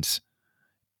 And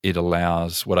it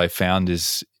allows, what I found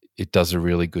is it does a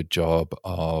really good job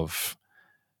of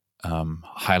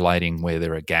highlighting where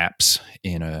there are gaps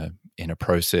in a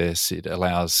process. It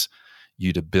allows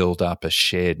you to build up a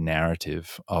shared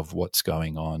narrative of what's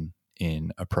going on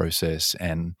in a process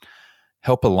and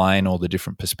help align all the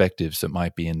different perspectives that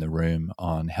might be in the room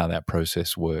on how that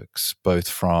process works, both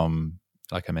from,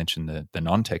 like I mentioned, the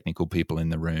non-technical people in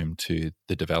the room to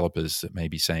the developers that may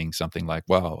be saying something like,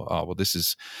 well, this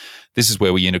is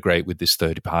where we integrate with this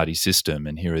third-party system,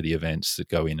 and here are the events that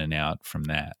go in and out from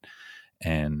that.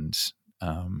 And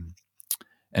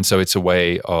so it's a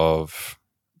way of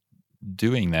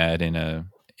doing that in a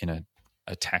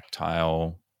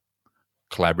tactile,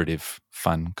 collaborative,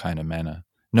 fun kind of manner.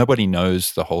 Nobody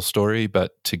knows the whole story,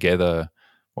 but together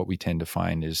what we tend to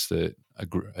find is that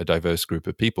a diverse group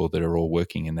of people that are all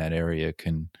working in that area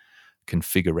can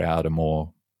figure out a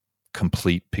more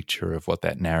complete picture of what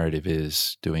that narrative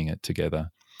is, doing it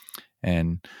together.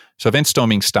 And so event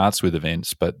storming starts with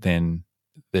events, but then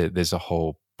there's a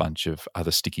whole bunch of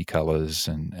other sticky colors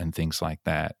and things like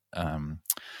that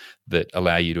that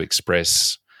allow you to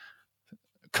express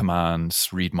commands,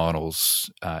 read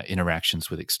models, interactions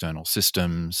with external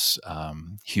systems,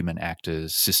 human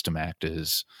actors, system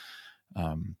actors,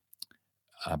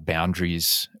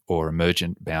 boundaries or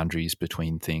emergent boundaries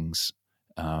between things.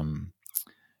 And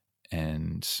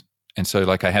so,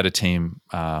 like, I had a team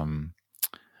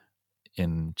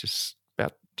in just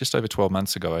over 12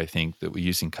 months ago, I think, that were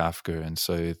using Kafka. And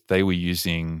so they were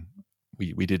using,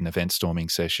 we did an event storming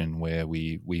session where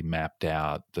we mapped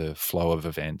out the flow of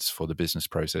events for the business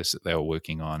process that they were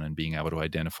working on, and being able to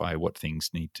identify what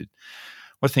things need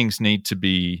to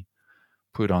be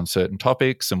put on certain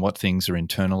topics, and what things are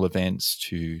internal events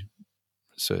to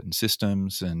certain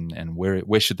systems, and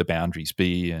where should the boundaries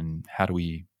be, and how do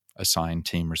we assign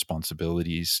team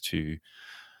responsibilities to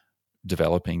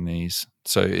developing these.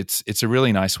 So it's a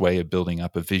really nice way of building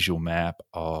up a visual map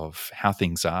of how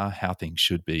things are, how things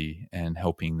should be, and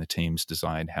helping the teams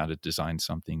decide how to design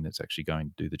something that's actually going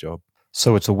to do the job.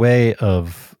 So it's a way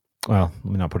of, well,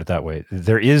 let me not put it that way.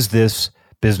 There is this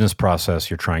business process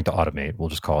you're trying to automate, we'll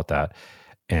just call it that,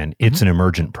 and it's an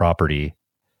emergent property,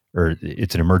 or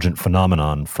it's an emergent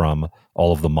phenomenon from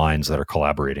all of the minds that are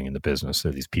collaborating in the business. There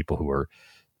are these people who are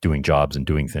doing jobs and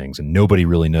doing things, and nobody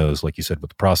really knows, like you said, what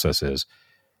the process is.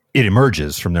 It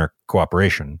emerges from their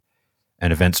cooperation,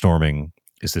 and event storming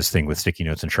is this thing with sticky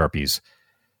notes and Sharpies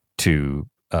to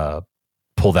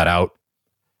pull that out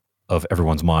of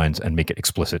everyone's minds and make it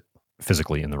explicit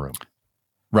physically in the room.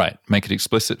 Right. Make it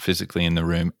explicit physically in the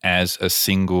room as a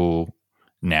single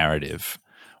narrative,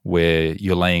 where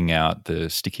you're laying out the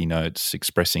sticky notes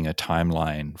expressing a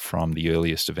timeline from the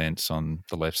earliest events on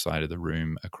the left side of the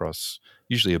room across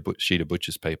usually a sheet of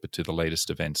butcher's paper to the latest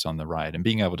events on the right, and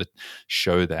being able to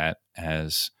show that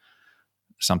as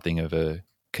something of a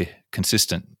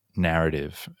consistent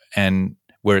narrative. And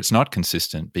where it's not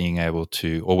consistent, being able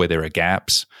to, or where there are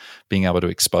gaps, being able to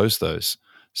expose those.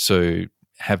 So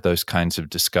have those kinds of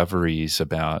discoveries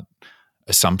about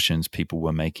assumptions people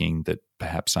were making that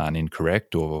perhaps aren't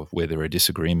incorrect or where there are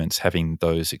disagreements, having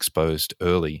those exposed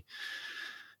early.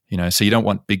 So you don't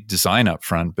want big design up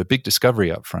front, but big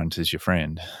discovery up front is your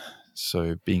friend.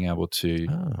 So being able to,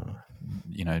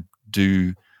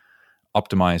 do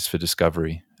optimize for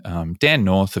discovery. Dan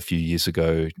North a few years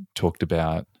ago talked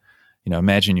about,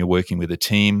 imagine you're working with a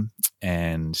team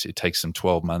and it takes them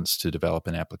 12 months to develop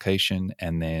an application,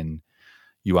 and then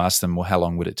you ask them, well, how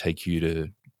long would it take you to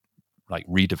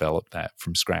redevelop that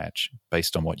from scratch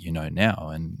based on what you know now?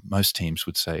 And most teams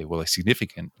would say, well, a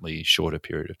significantly shorter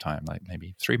period of time, like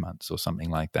maybe 3 months or something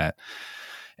like that.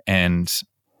 And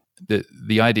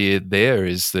the idea there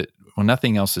is that, well,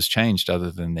 nothing else has changed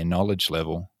other than their knowledge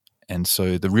level. And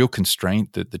so the real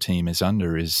constraint that the team is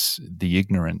under is the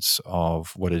ignorance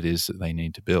of what it is that they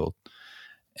need to build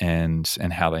and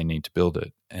how they need to build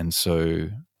it. And so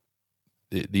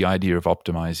the idea of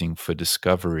optimizing for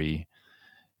discovery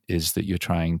is that you're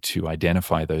trying to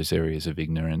identify those areas of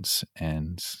ignorance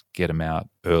and get them out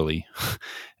early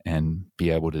and be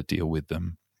able to deal with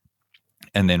them,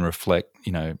 and then reflect,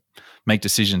 make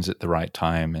decisions at the right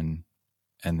time,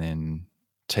 and then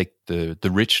take the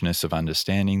richness of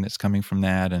understanding that's coming from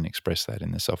that and express that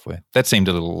in the software. That seemed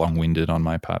a little long-winded on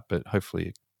my part, but hopefully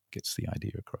it gets the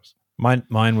idea across.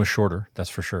 Mine was shorter, that's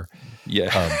for sure.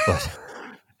 Yeah. But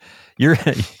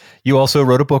you also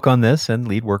wrote a book on this and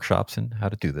lead workshops in how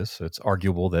to do this. So it's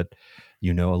arguable that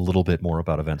you know a little bit more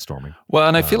about event storming. Well,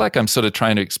 and I feel like I'm sort of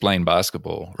trying to explain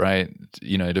basketball, right?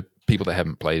 To people that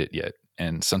haven't played it yet.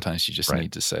 And sometimes you just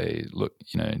need to say, look,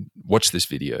 watch this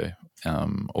video,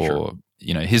 or, Sure.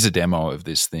 Here's a demo of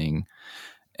this thing.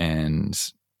 And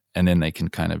then they can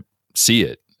kind of see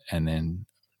it and then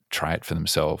try it for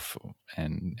themselves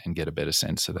and get a better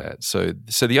sense of that. So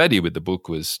the idea with the book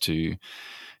was to,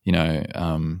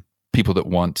 people that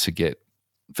want to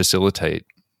facilitate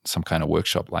some kind of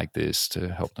workshop like this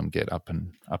to help them get up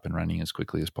and running as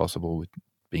quickly as possible with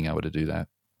being able to do that.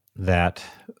 That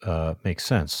makes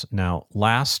sense. Now,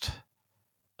 last,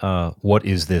 what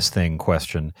is this thing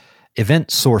question? Event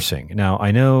sourcing. Now,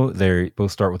 I know they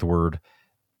both start with the word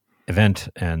event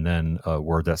and then a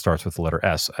word that starts with the letter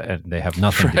S, and they have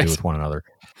nothing to do with one another.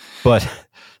 But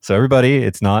so everybody,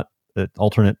 it's not an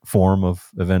alternate form of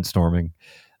event storming.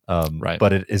 Right.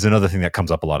 But it is another thing that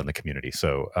comes up a lot in the community.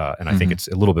 So, and I think it's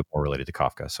a little bit more related to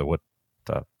Kafka. So what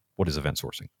is event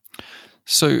sourcing?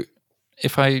 So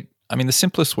the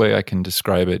simplest way I can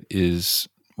describe it is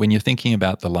when you're thinking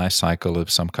about the life cycle of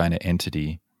some kind of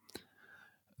entity,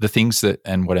 the things that,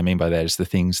 and what I mean by that is the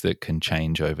things that can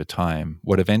change over time.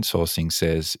 What event sourcing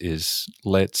says is,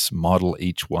 let's model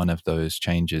each one of those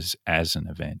changes as an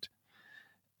event.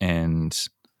 And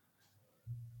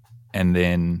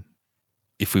then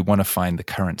if we want to find the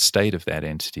current state of that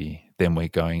entity, then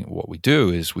what we do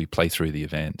is we play through the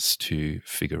events to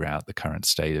figure out the current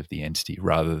state of the entity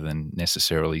rather than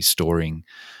necessarily storing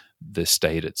the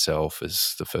state itself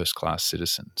as the first class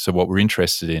citizen. So what we're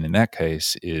interested in that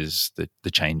case is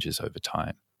the changes over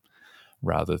time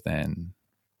rather than,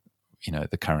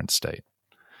 the current state.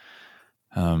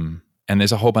 And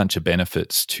there's a whole bunch of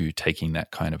benefits to taking that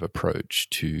kind of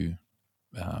approach to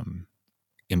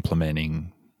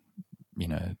implementing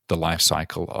the life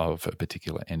cycle of a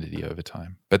particular entity over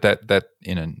time. But that's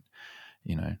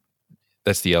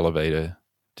the elevator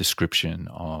description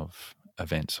of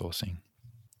event sourcing.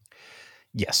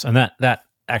 Yes, and that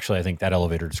actually, I think that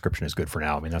elevator description is good for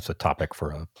now. I mean, that's a topic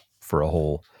for a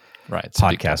whole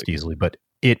podcast easily. But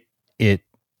it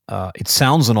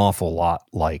sounds an awful lot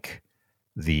like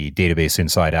the database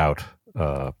inside out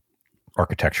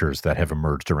architectures that have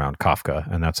emerged around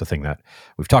Kafka. And that's a thing that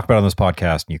we've talked about on this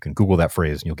podcast. And you can Google that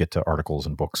phrase and you'll get to articles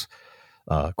and books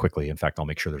quickly. In fact, I'll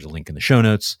make sure there's a link in the show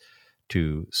notes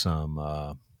to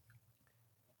some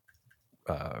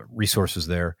resources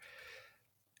there.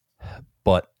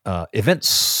 But event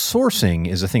sourcing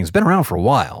is a thing that's been around for a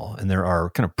while. And there are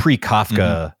kind of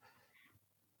pre-Kafka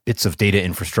bits of data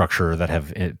infrastructure that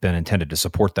have been intended to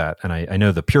support that. And I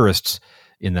know the purists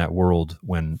in that world,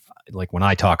 when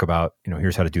I talk about,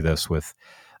 here's how to do this with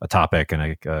a topic and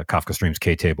a Kafka Streams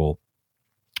K table,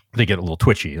 they get a little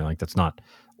twitchy. Like, that's not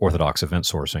orthodox event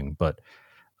sourcing. But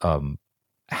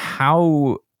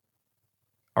how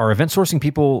are event sourcing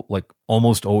people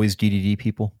almost always DDD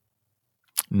people?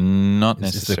 Not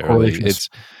necessarily. It's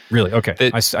really okay.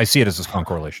 I see it as a strong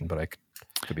correlation, but I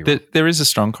could be wrong. There is a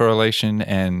strong correlation,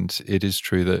 and it is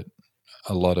true that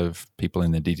a lot of people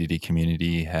in the DDD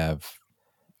community have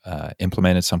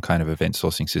implemented some kind of event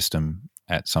sourcing system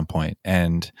at some point,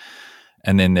 and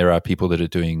then there are people that are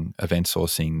doing event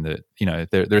sourcing that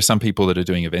there are some people that are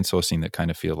doing event sourcing that kind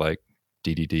of feel like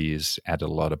DDD has added a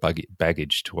lot of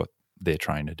baggage to what they're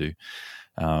trying to do.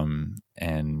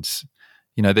 And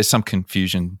there's some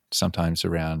confusion sometimes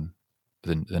around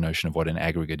the notion of what an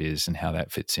aggregate is and how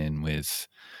that fits in with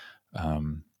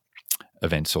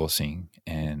event sourcing.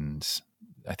 And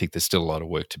I think there's still a lot of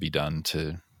work to be done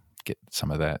to get some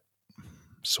of that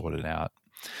sorted out.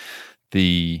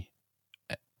 The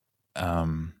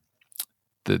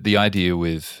idea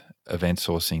with event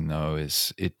sourcing, though,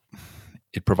 is it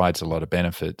provides a lot of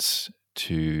benefits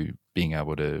to being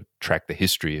able to track the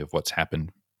history of what's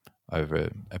happened over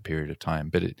a period of time.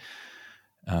 But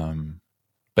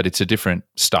it's a different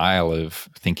style of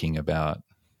thinking about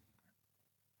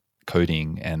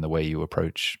coding and the way you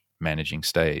approach managing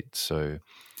state. So,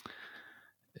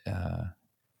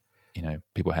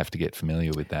 people have to get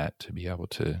familiar with that to be able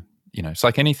to, it's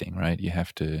like anything, right? You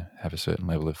have to have a certain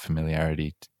level of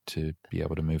familiarity to be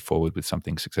able to move forward with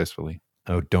something successfully.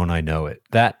 Oh, don't I know it?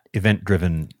 That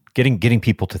event-driven, getting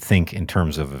people to think in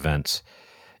terms of events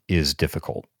is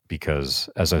difficult because,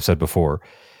 as I've said before,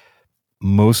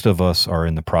 most of us are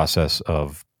in the process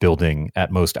of building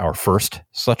at most our first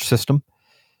such system.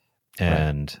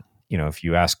 And, right. If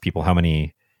you ask people how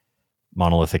many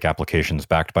monolithic applications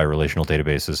backed by relational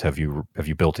databases have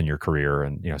you built in your career,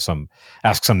 and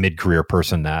ask some mid-career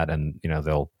person that, and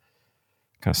they'll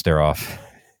kind of stare off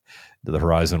to the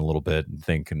horizon a little bit and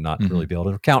think and not really be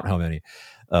able to count how many.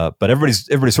 But everybody's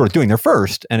sort of doing their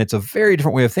first, and it's a very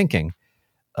different way of thinking.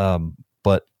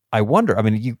 But I wonder, I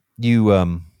mean, you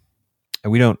and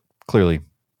we don't clearly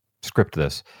script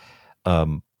this.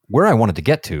 Where I wanted to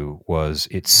get to was,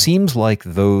 it seems like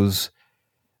those.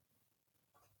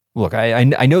 Look, I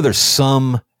know there's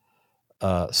some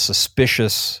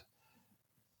suspicious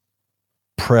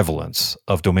prevalence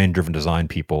of domain-driven design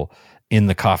people in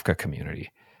the Kafka community.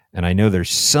 And I know there's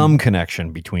some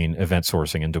connection between event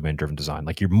sourcing and domain-driven design.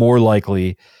 Like, you're more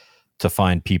likely to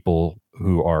find people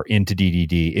who are into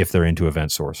DDD if they're into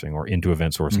event sourcing, or into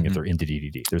event sourcing if they're into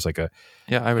DDD. There's like I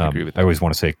would agree with that. I always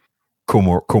want to say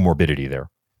comorbidity there.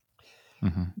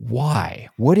 Why?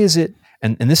 What is it?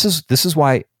 And this is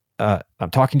why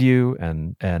I'm talking to you,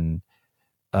 and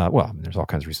there's all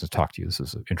kinds of reasons to talk to you. This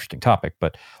is an interesting topic,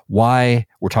 but why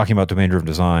we're talking about domain-driven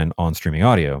design on Streaming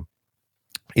Audio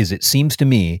is, it seems to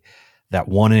me that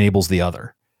one enables the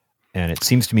other. And it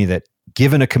seems to me that,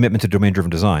 given a commitment to domain-driven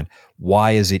design,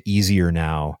 why is it easier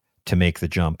now to make the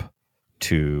jump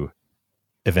to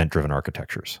event-driven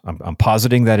architectures? I'm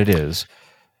positing that it is.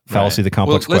 Fallacy, the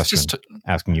complex question,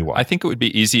 asking you why. I think it would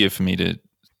be easier for me to,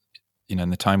 in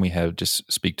the time we have, just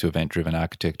speak to event-driven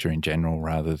architecture in general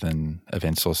rather than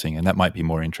event sourcing. And that might be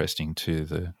more interesting to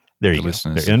the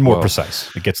listeners. And more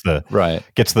precise. It gets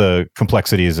the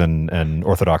complexities and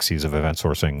orthodoxies of event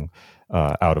sourcing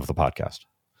out of the podcast.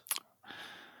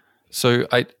 So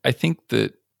I think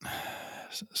that,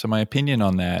 my opinion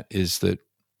on that is that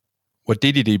what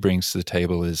DDD brings to the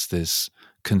table is this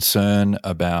concern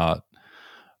about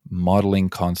modeling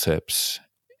concepts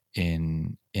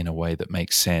in a way that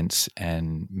makes sense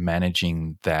and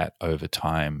managing that over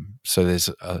time. So there's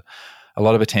a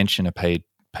lot of attention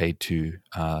paid to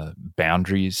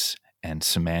boundaries and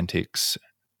semantics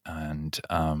and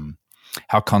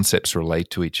how concepts relate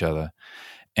to each other.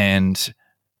 And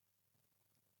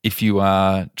if you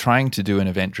are trying to do an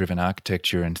event-driven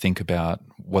architecture and think about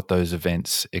what those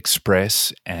events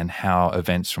express and how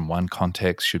events from one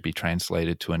context should be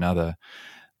translated to another,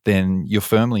 then you're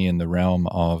firmly in the realm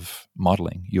of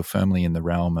modeling. You're firmly in the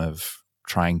realm of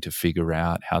trying to figure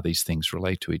out how these things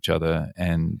relate to each other.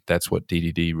 And that's what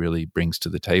DDD really brings to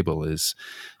the table, is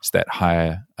that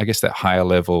higher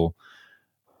level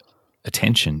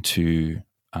attention to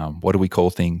what do we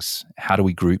call things? How do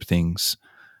we group things?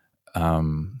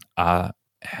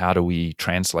 How do we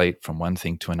translate from one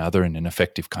thing to another in an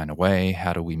effective kind of way?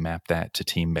 How do we map that to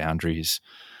team boundaries?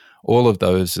 All of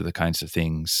those are the kinds of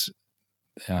things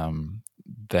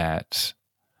that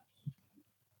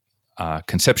are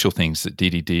conceptual things that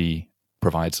DDD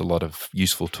provides a lot of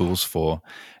useful tools for.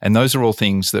 And those are all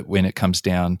things that, when it comes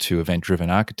down to event-driven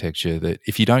architecture, that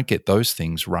if you don't get those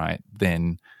things right,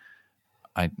 then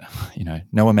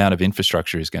no amount of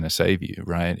infrastructure is going to save you,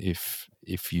 right?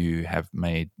 If you have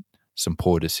made some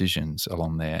poor decisions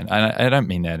along there. And I don't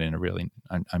mean that in a really,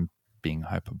 I'm being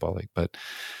hyperbolic, but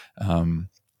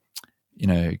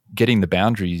getting the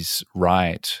boundaries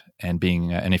right and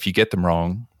if you get them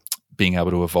wrong, being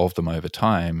able to evolve them over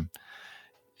time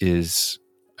is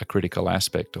a critical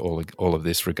aspect to all of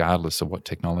this, regardless of what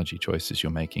technology choices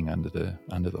you're making under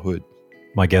the hood.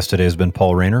 My guest today has been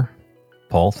Paul Rayner.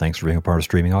 Paul, thanks for being a part of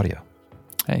Streaming Audio.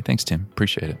 Hey, thanks, Tim.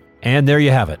 Appreciate it. And there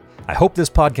you have it. I hope this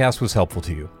podcast was helpful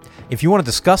to you. If you want to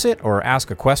discuss it or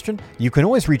ask a question, you can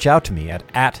always reach out to me at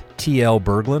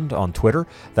 @TLBerglund on Twitter.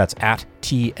 That's at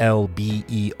TLBERGLUND.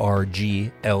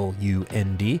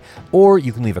 Or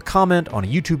you can leave a comment on a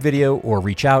YouTube video or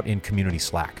reach out in Community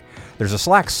Slack. There's a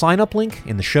Slack sign-up link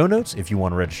in the show notes if you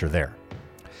want to register there.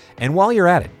 And while you're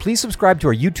at it, please subscribe to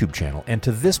our YouTube channel and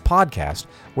to this podcast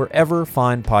wherever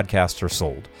fine podcasts are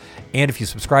sold. And if you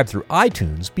subscribe through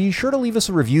iTunes, be sure to leave us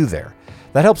a review there.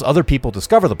 That helps other people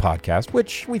discover the podcast,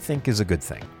 which we think is a good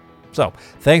thing. So,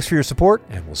 thanks for your support,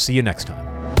 and we'll see you next time.